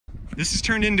This has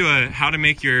turned into a how to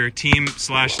make your team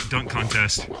 / dunk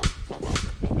contest.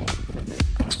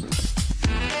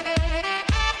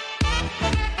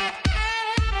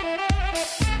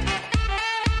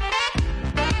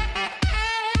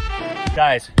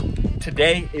 Guys,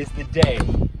 today is the day.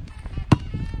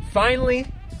 Finally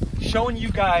showing you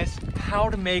guys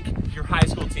how to make your high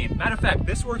school team. Matter of fact,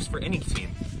 this works for any team.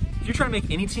 If you're trying to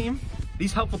make any team,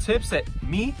 these helpful tips that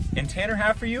me and Tanner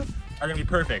have for you are gonna be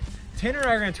perfect. Tanner and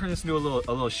I are gonna turn this into a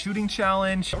little shooting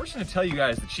challenge. We're just gonna tell you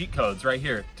guys the cheat codes right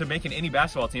here to making any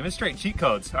basketball team. It's straight cheat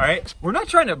codes, all right? We're not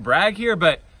trying to brag here,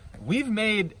 but we've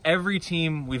made every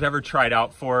team we've ever tried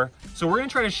out for. So we're gonna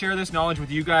try to share this knowledge with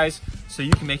you guys so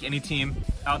you can make any team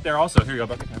out there also. Here you go,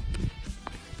 bucket time.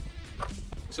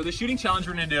 So the shooting challenge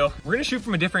we're gonna shoot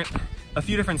from a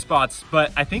few different spots,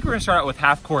 but I think we're gonna start out with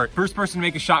half court. First person to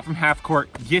make a shot from half court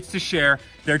gets to share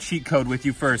their cheat code with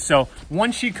you first. So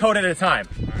one cheat code at a time.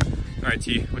 All right,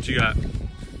 T, what you got?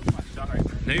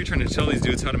 Now you're trying to tell these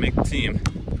dudes how to make the team.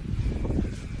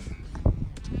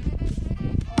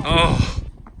 Oh.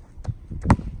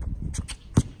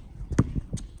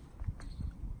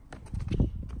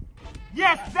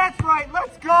 Yes, that's right,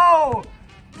 let's go!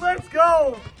 Let's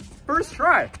go! First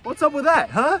try, what's up with that,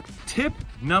 huh? Tip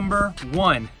number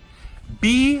 1,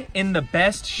 be in the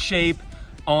best shape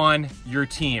on your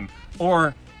team,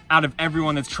 or out of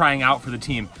everyone that's trying out for the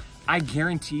team. I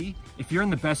guarantee if you're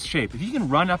in the best shape, if you can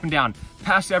run up and down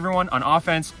past everyone on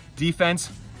offense,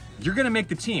 defense, you're gonna make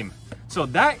the team. So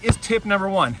that is tip number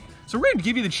 1. So we're gonna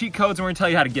give you the cheat codes and we're gonna tell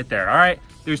you how to get there, all right?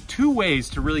 There's 2 ways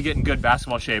to really get in good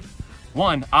basketball shape.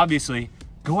 One, obviously,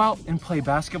 go out and play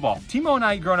basketball. Timo and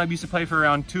I, growing up, used to play for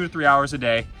around 2 to 3 hours a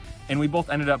day, and we both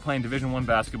ended up playing Division I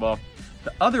basketball.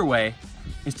 The other way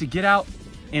is to get out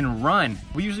and run.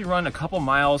 We usually run a couple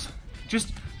miles,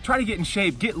 just try to get in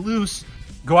shape, get loose,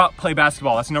 go out, play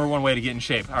basketball. That's the number 1 way to get in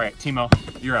shape. All right, Timo,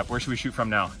 you're up. Where should we shoot from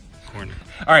now? Corner.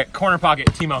 All right, corner pocket.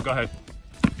 Timo, go ahead.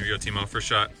 Here you go, Timo, first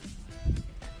shot.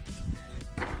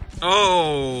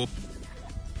 Oh!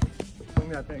 Swing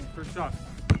that thing, first shot.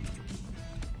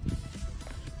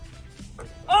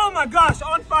 Oh my gosh,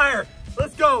 on fire.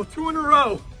 Let's go, 2 in a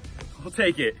row. I'll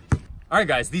take it. All right,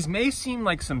 guys, these may seem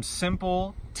like some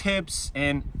simple tips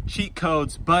and cheat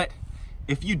codes, but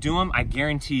if you do them, I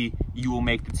guarantee you will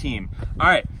make the team. All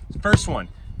right, first one,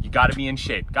 you gotta be in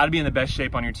shape. Gotta be in the best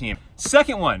shape on your team.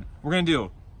 Second one, we're gonna do,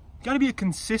 you gotta be a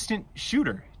consistent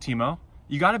shooter, Timo.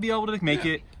 You gotta be able to make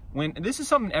it when, this is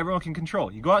something everyone can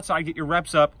control. You go outside, get your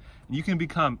reps up, and you can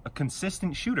become a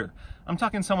consistent shooter. I'm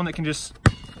talking someone that can just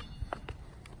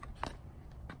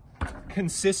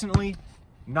consistently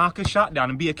knock a shot down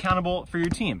and be accountable for your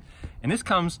team. And this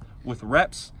comes with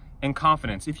reps and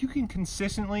confidence. If you can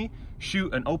consistently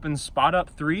shoot an open spot up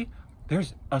 3,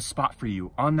 there's a spot for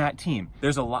you on that team.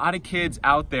 There's a lot of kids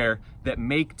out there that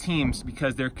make teams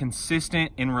because they're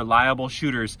consistent and reliable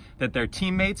shooters that their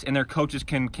teammates and their coaches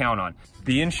can count on.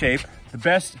 Be in shape, the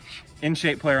best in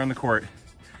shape player on the court.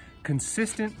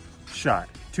 Consistent shot,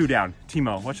 2 down.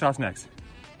 Timo, what shot's next?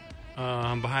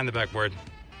 Behind the backboard.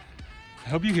 I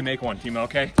hope you can make one, Timo,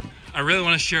 okay? I really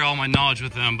want to share all my knowledge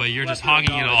with them, but you're just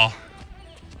hogging it all.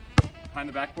 Behind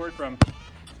the backboard from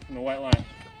the white line.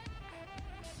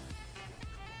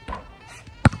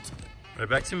 Right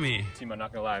back to me. Timo,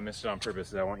 not gonna lie, I missed it on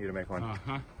purpose. I want you to make one.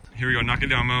 Here we go, knock it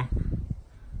down, Mo.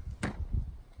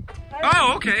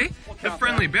 Oh, okay. The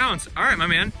friendly bounce. All right, my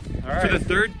man. All right. For the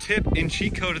 3rd tip and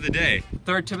cheat code of the day.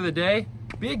 3rd tip of the day,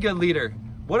 be a good leader.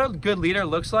 What a good leader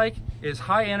looks like is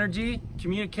high energy,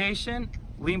 communication,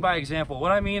 lead by example.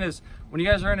 What I mean is when you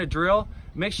guys are in a drill,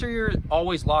 make sure you're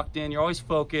always locked in, you're always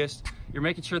focused, you're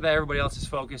making sure that everybody else is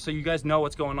focused so you guys know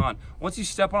what's going on. Once you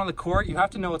step on the court, you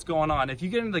have to know what's going on. If you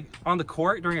get on the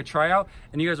court during a tryout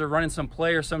and you guys are running some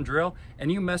play or some drill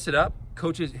and you mess it up,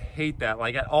 coaches hate that.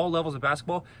 Like at all levels of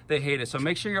basketball, they hate it. So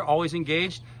make sure you're always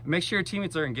engaged, make sure your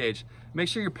teammates are engaged. Make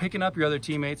sure you're picking up your other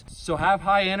teammates. So have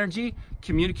high energy,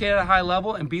 communicate at a high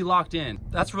level, and be locked in.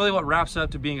 That's really what wraps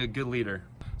up to being a good leader.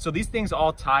 So these things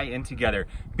all tie in together.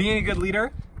 Being a good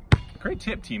leader, great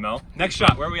tip, Timo. Next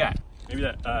shot, where are we at? Maybe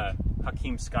that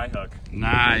Hakeem skyhook.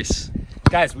 Nice.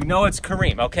 Guys, we know it's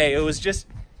Kareem, okay? It was just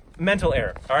mental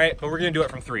error, all right? But we're gonna do it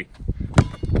from 3.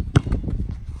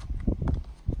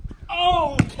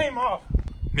 Oh, came off.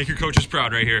 Make your coaches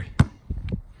proud right here.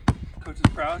 Coach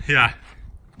is proud. Yeah.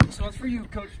 This one's for you,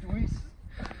 Coach Luis.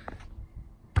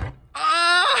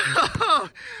 Oh,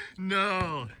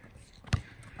 no.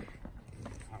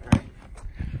 All right.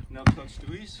 No, Coach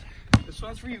Luis. This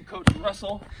one's for you, Coach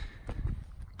Russell.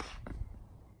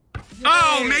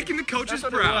 Oh, Yay! making the coaches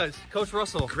That's what proud. it was. Coach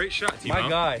Russell. Great shot, Timo. My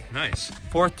guy. Nice.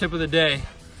 4th tip of the day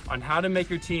on how to make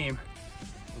your team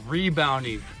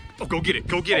Rebounding. Oh, go get it.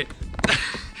 Go get it.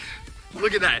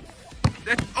 Look at that.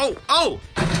 Oh,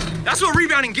 that's what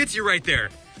rebounding gets you right there.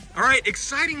 All right,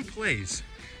 exciting plays.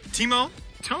 Timo,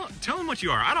 tell them what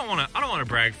you are. I don't want to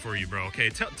brag for you, bro. Okay,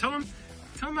 tell them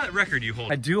that record you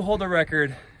hold. I do hold a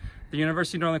record, the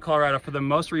University of Northern Colorado, for the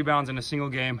most rebounds in a single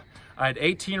game. I had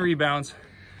 18 rebounds.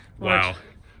 Wow.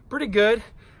 Pretty good,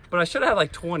 but I should have had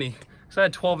like 20 because I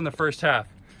had 12 in the first half.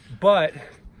 But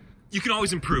you can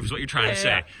always improve is what you're trying to say.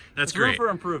 Yeah. That's It's room great. for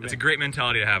improvement. It's a great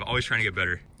mentality to have, always trying to get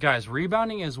better. Guys,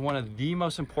 rebounding is one of the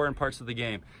most important parts of the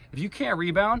game. If you can't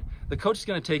rebound, the coach is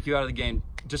going to take you out of the game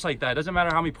just like that. It doesn't matter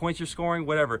how many points you're scoring,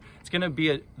 whatever. It's going to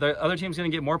be the other team's going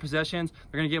to get more possessions.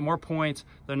 They're going to get more points.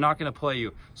 They're not going to play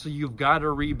you. So you've got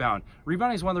to rebound.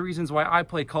 Rebounding is one of the reasons why I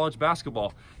played college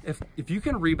basketball. If you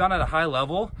can rebound at a high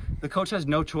level, the coach has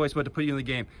no choice but to put you in the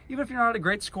game. Even if you're not a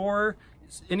great scorer,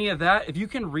 any of that, if you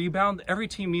can rebound, every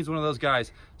team needs one of those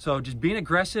guys. So just being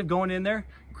aggressive, going in there,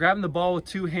 grabbing the ball with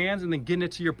 2 hands and then getting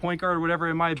it to your point guard or whatever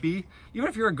it might be, even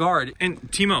if you're a guard. And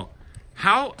Timo,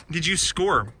 how did you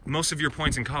score most of your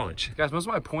points in college? Guys, most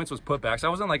of my points was putbacks. I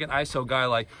wasn't like an ISO guy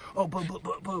like, oh,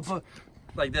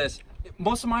 like this.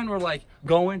 Most of mine were like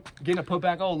going, getting a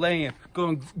putback, oh, laying,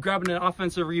 going, grabbing an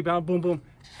offensive rebound, boom, boom,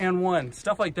 and one.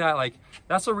 Stuff like that. Like,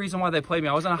 that's the reason why they played me.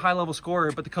 I wasn't a high-level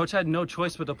scorer, but the coach had no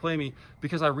choice but to play me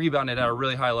because I rebounded at a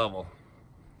really high level.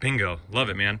 Bingo. Love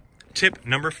it, man. Tip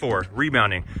number 4,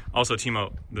 rebounding. Also,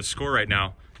 Timo, the score right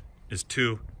now is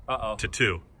 2 to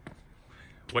 2.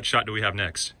 What shot do we have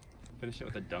next? Finish it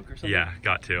with a dunk or something? Yeah,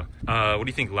 got to. What do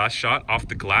you think? Last shot off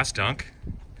the glass dunk?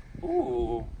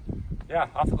 Ooh. Yeah,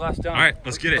 off the glass dunk. All right,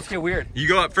 let's get it. Let's get weird. You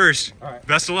go up first. All right.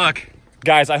 Best of luck.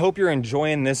 Guys, I hope you're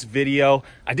enjoying this video.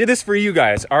 I did this for you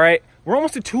guys, all right? We're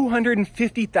almost at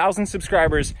 250,000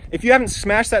 subscribers. If you haven't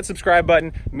smashed that subscribe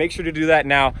button, make sure to do that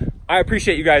now. I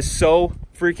appreciate you guys so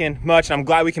freaking much, and I'm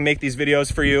glad we can make these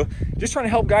videos for you. Just trying to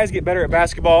help guys get better at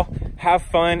basketball, have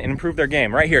fun, and improve their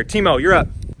game. Right here, Timo, you're up.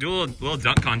 Do a little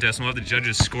dunk contest, and we'll have the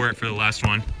judges score it for the last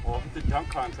one. Well, it's a dunk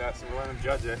contest, and we'll let them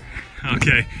judge it.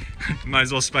 Okay, might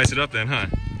as well spice it up then, huh?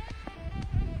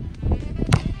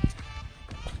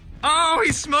 Oh,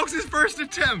 he smokes his first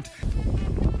attempt.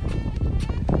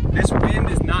 This wind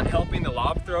is not helping the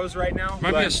lob throws right now.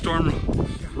 Might be a storm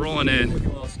rolling in. Looking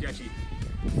a little sketchy.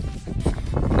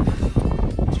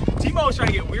 Timo's trying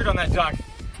to get weird on that dunk.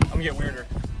 I'm gonna get weirder.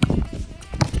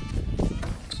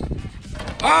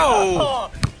 Oh!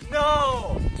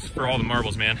 No! It's for all the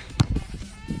marbles, man.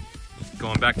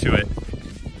 Going back to it.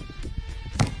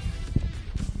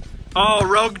 Oh,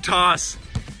 rogue toss.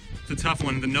 It's a tough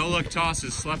one. The no-look toss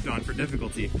is slept on for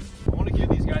difficulty. I want to give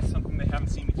these guys something they haven't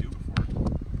seen me do before,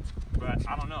 but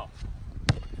I don't know.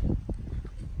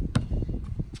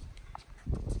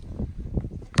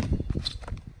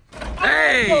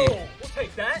 Hey! Oh, we'll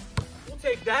take that. We'll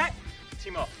take that.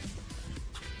 Timo,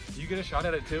 do you get a shot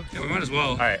at it too? Yeah, we might as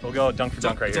well. All right, we'll go dunk for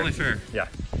dunk right here. It's only fair. Yeah.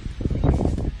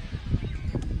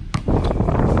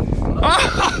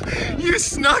 Oh! You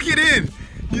snuck it in!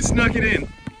 You snuck it in.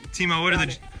 Timo, what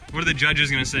are the judges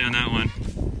gonna say on that one?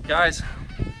 Guys,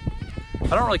 I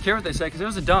don't really care what they say because it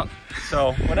was a dunk.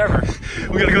 So, whatever.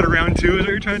 We gotta go to round 2, is what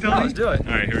you're trying to tell me? Let's do it.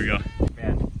 All right, here we go.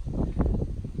 Man,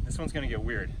 this one's gonna get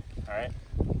weird, all right?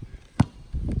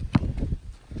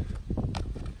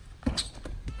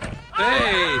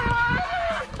 Hey!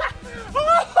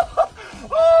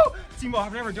 Oh! Timo,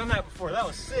 I've never done that before. That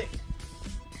was sick.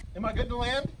 Am I good to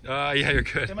land? Yeah, you're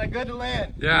good. Am I good to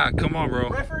land? Yeah, come on, bro.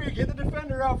 Referee, get the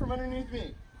defender out from underneath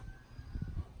me.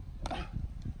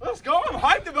 Let's go. I'm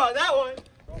hyped about that one.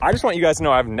 I just want you guys to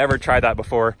know I've never tried that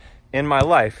before in my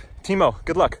life. Timo,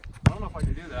 good luck. I don't know if I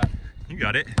can do that. You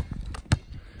got it.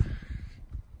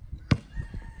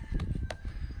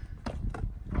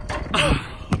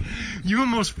 You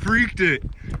almost freaked it.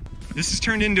 This has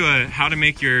turned into a how to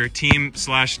make your team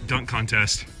 / dunk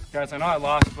contest. Guys, I know I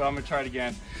lost, but I'm gonna try it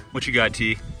again. What you got,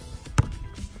 T?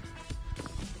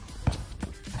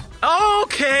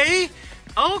 Okay.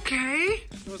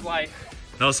 It was light.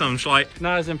 That was something slight.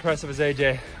 Not as impressive as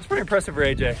AJ. It was pretty impressive for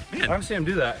AJ. Man. I haven't seen him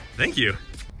do that. Thank you.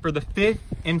 For the 5th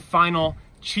and final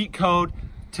cheat code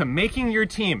to making your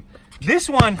team. This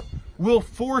one will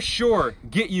for sure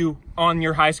get you on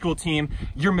your high school team,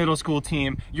 your middle school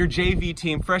team, your JV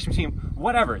team, freshman team,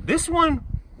 whatever. This one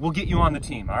will get you on the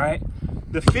team, all right?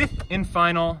 The 5th and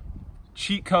final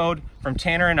cheat code from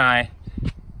Tanner and I,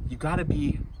 you gotta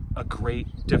be a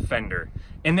great defender.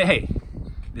 And hey,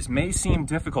 this may seem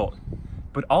difficult,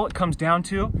 but all it comes down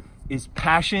to is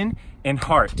passion and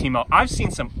heart, Timo. I've seen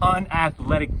some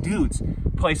unathletic dudes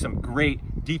play some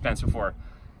great defense before.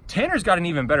 Tanner's got an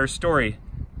even better story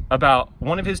about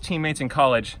one of his teammates in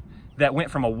college that went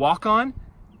from a walk-on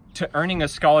to earning a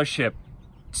scholarship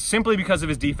simply because of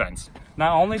his defense.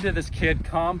 Not only did this kid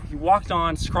come, he walked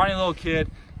on, scrawny little kid,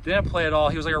 didn't play at all.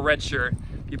 He was like a red shirt.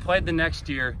 He played the next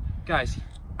year. Guys,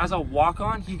 as a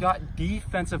walk-on, he got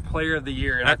Defensive Player of the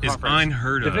Year in our conference. That is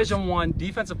unheard of. Division I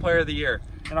Defensive Player of the Year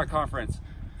in our conference.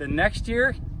 The next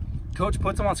year, coach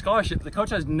puts him on scholarship. The coach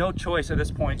has no choice at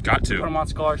this point to put him on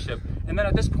scholarship. And then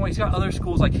at this point, he's got other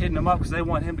schools like hitting him up because they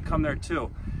want him to come there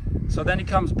too. So then he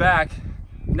comes back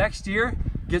next year,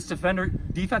 gets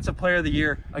Defensive Player of the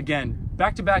Year again.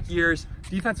 Back-to-back years,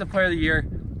 Defensive Player of the Year,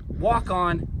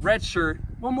 walk-on, red shirt.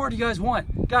 What more do you guys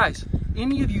want? Guys,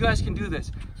 any of you guys can do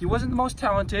this. He wasn't the most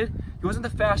talented, he wasn't the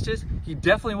fastest, he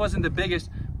definitely wasn't the biggest,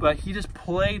 but he just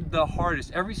played the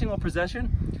hardest. Every single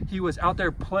possession, he was out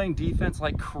there playing defense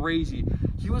like crazy.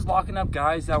 He was locking up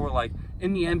guys that were like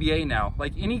in the NBA now.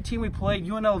 Like any team we played,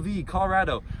 UNLV,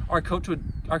 Colorado, our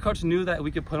coach knew that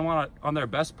we could put him on their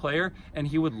best player and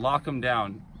he would lock him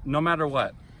down no matter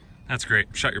what. That's great.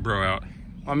 Shut your bro out.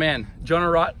 My man,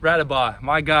 Jonah Radabaugh,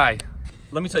 my guy.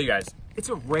 Let me tell you guys, it's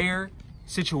a rare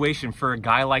situation for a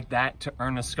guy like that to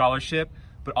earn a scholarship,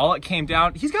 but all it came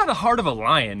down, he's got the heart of a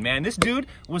lion, man. This dude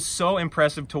was so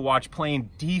impressive to watch playing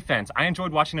defense. I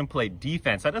enjoyed watching him play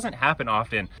defense. That doesn't happen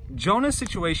often. Jonah's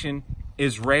situation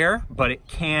is rare, but it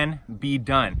can be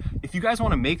done. If you guys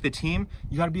want to make the team,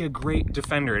 you got to be a great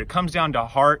defender. It comes down to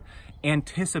heart,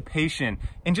 anticipation,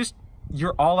 and just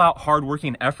your all-out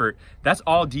hard-working effort. That's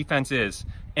all defense is.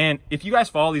 And if you guys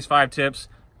follow these 5 tips,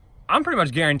 I'm pretty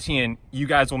much guaranteeing you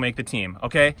guys will make the team,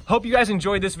 okay? Hope you guys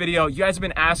enjoyed this video. You guys have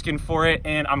been asking for it,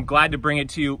 and I'm glad to bring it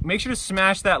to you. Make sure to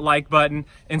smash that like button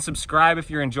and subscribe if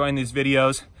you're enjoying these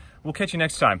videos. We'll catch you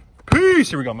next time. Peace.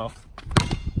 Here we go, Mel.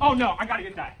 Oh, no, I gotta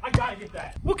get that. I gotta get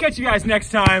that. We'll catch you guys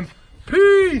next time.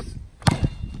 Peace.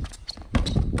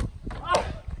 Oh.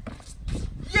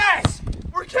 Yes!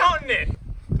 We're counting it.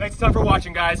 Thanks a ton for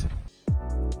watching, guys.